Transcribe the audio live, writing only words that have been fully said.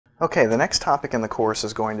Okay, the next topic in the course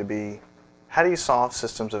is going to be how do you solve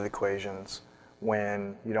systems of equations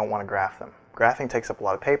when you don't want to graph them. Graphing takes up a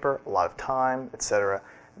lot of paper, a lot of time, etc.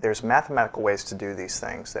 There's mathematical ways to do these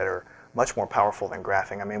things that are much more powerful than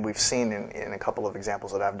graphing. I mean, we've seen in a couple of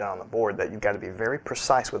examples that I've done on the board that you've got to be very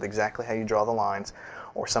precise with exactly how you draw the lines,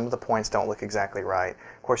 or some of the points don't look exactly right.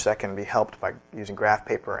 Of course, that can be helped by using graph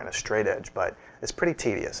paper and a straight edge, but it's pretty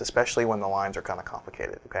tedious, especially when the lines are kind of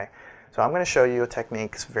complicated, okay? So I'm going to show you a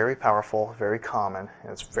technique that's very powerful, very common,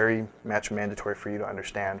 and it's very much mandatory for you to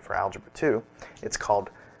understand for Algebra 2. It's called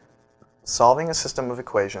solving a system of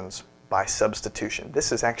equations by substitution.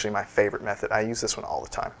 This is actually my favorite method. I use this one all the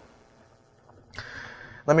time.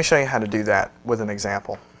 Let me show you how to do that with an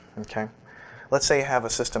example. Okay? Let's say you have a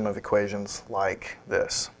system of equations like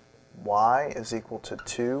this. Y is equal to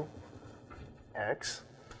 2x,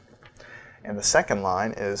 and the second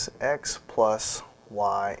line is x plus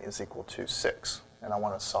y is equal to 6, and I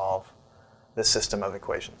want to solve this system of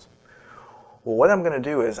equations. Well, what I'm going to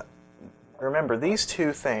do is, remember these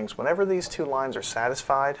two things, whenever these two lines are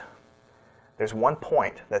satisfied, there's one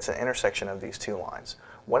point that's an intersection of these two lines.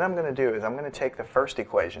 What I'm going to do is I'm going to take the first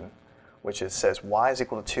equation, which says y is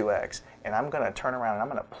equal to 2x, and I'm going to turn around and I'm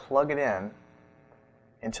going to plug it in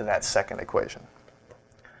into that second equation.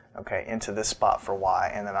 Okay, into this spot for y,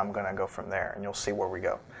 and then I'm going to go from there, and you'll see where we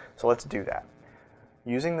go. So let's do that.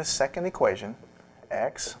 Using the second equation,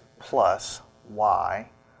 x plus y,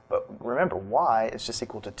 but remember y is just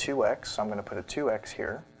equal to 2x, so I'm going to put a 2x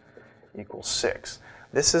here, equals 6.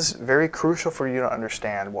 This is very crucial for you to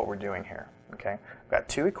understand what we're doing here. Okay, I've got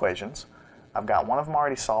two equations. I've got one of them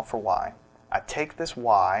already solved for y. I take this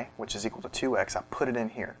y, which is equal to 2x, I put it in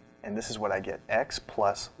here, and this is what I get, x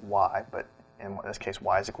plus y, but in this case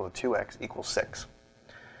y is equal to 2x equals 6.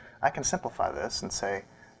 I can simplify this and say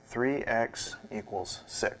 3x equals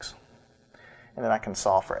 6. And then I can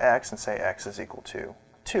solve for x and say x is equal to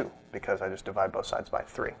 2, because I just divide both sides by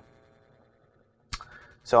 3.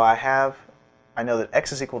 So I know that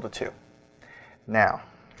x is equal to 2. Now,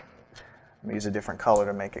 let me use a different color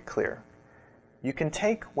to make it clear. You can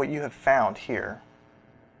take what you have found here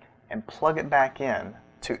and plug it back in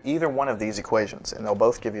to either one of these equations, and they'll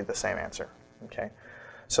both give you the same answer. Okay?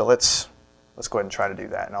 So let's go ahead and try to do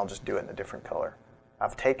that, and I'll just do it in a different color.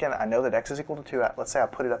 I know that x is equal to 2. Let's say I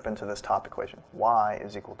put it up into this top equation. Y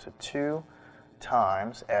is equal to 2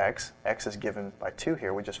 times x. X is given by 2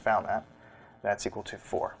 here. We just found that. That's equal to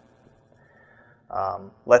 4.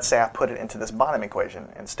 Let's say I put it into this bottom equation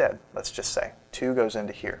instead. Let's just say 2 goes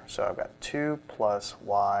into here. So I've got 2 plus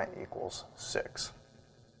y equals 6,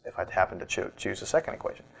 if I happen to choose the second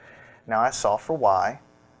equation. Now I solve for y,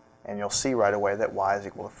 and you'll see right away that y is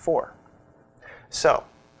equal to 4. So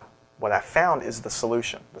what I found is the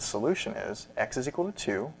solution. The solution is x is equal to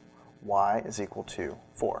 2, y is equal to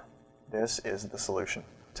 4. This is the solution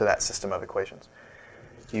to that system of equations.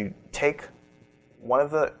 You take one of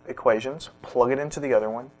the equations, plug it into the other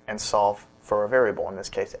one, and solve for a variable, in this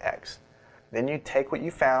case x. Then you take what you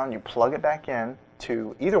found, you plug it back in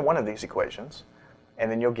to either one of these equations, and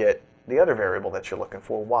then you'll get the other variable that you're looking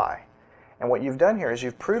for, y. And what you've done here is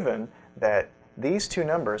you've proven that these two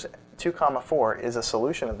numbers, 2, 4, is a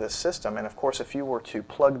solution of this system, and of course if you were to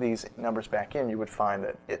plug these numbers back in, you would find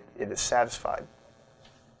that it is satisfied.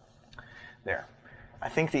 There. I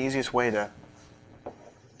think the easiest way to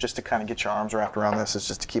just to kind of get your arms wrapped around this is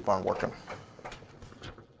just to keep on working.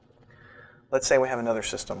 Let's say we have another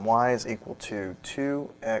system. Y is equal to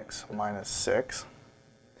 2x minus 6.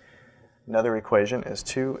 Another equation is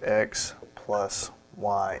 2x plus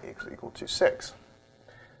y is equal to 6.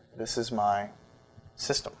 This is my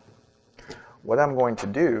system. What I'm going to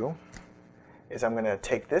do is I'm going to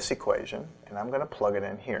take this equation and I'm going to plug it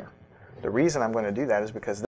in here. The reason I'm going to do that is because